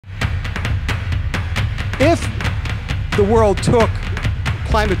If the world took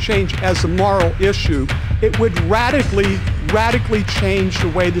climate change as a moral issue, it would radically change the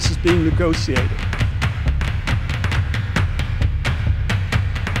way this is being negotiated.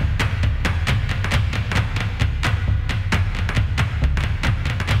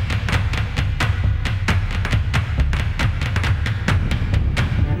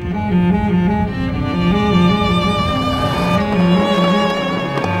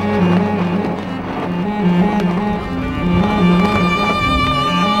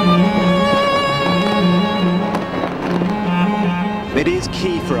 It is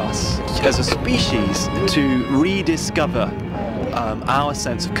key for us as a species to rediscover our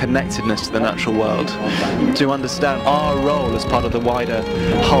sense of connectedness to the natural world, to understand our role as part of the wider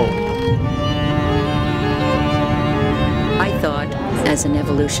whole. I thought, as an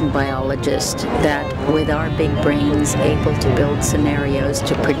evolution biologist, that with our big brains able to build scenarios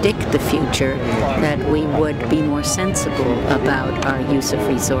to predict the future, that we would be more sensible about our use of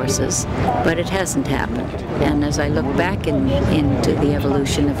resources. But it hasn't happened. And as I look back into the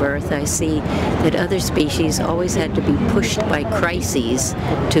evolution of Earth, I see that other species always had to be pushed by crises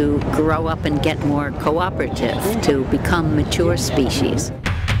to grow up and get more cooperative, to become mature species.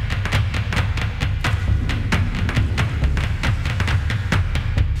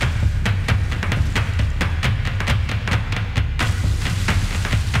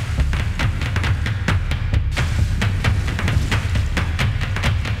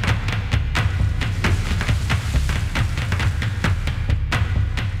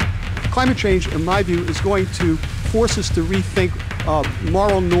 Climate change, in my view, is going to force us to rethink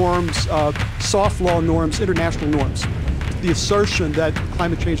moral norms, soft law norms, international norms. The assertion that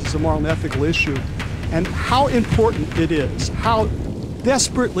climate change is a moral and ethical issue, and how important it is, how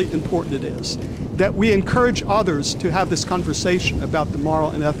desperately important it is, that we encourage others to have this conversation about the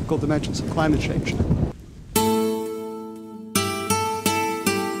moral and ethical dimensions of climate change.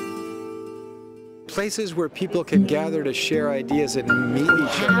 Places where people can gather to share ideas and meet each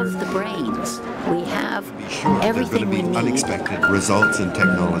other. We have the brains. We have everything we need. Unexpected results in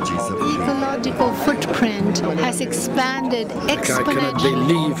technologies. The ecological footprint has expanded exponentially. I cannot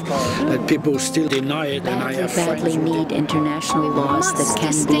believe that people still deny it, and I have badly need international laws that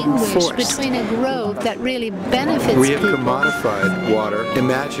can be enforced. Between a growth that really benefits We have people. commodified water.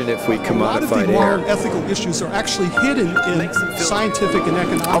 Imagine if we A lot of commodified the moral air. and ethical issues are actually hidden in scientific and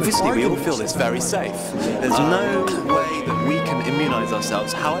economic Obviously, we all arguments. feel this very safe. There's no way that we can immunize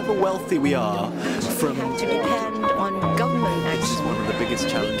ourselves, however wealthy we are, from... To depend on government action. This is one of the biggest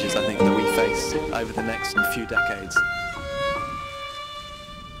challenges, I think, that we face over the next few decades.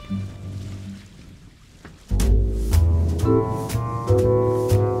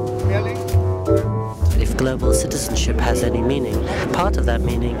 If global citizenship has any meaning, part of that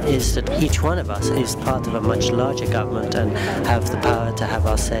meaning is that each one of us is part of a much larger government and have the power to have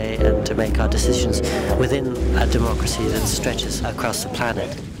our say and to make our decisions within a democracy that stretches across the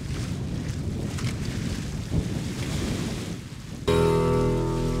planet.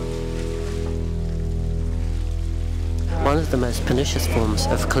 One of the most pernicious forms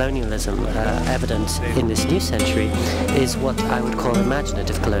of colonialism evident in this new century is what I would call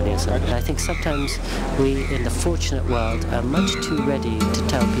imaginative colonialism. And I think sometimes we in the fortunate world are much too ready to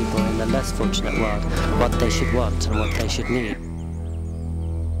tell people in the less fortunate world what they should want and what they should need.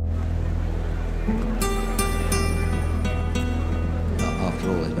 After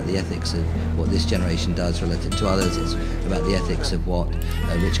all, it's about the ethics of what this generation does relative to others. It's about the ethics of what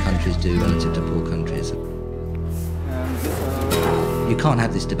rich countries do relative to poor countries. You can't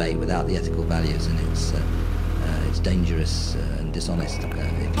have this debate without the ethical values, and it's dangerous and dishonest if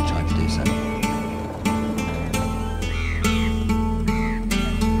you try to do so.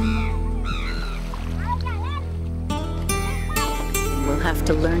 We'll have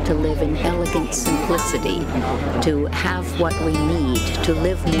to learn to live in elegant simplicity, to have what we need, to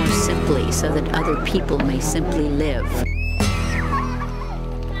live more simply so that other people may simply live.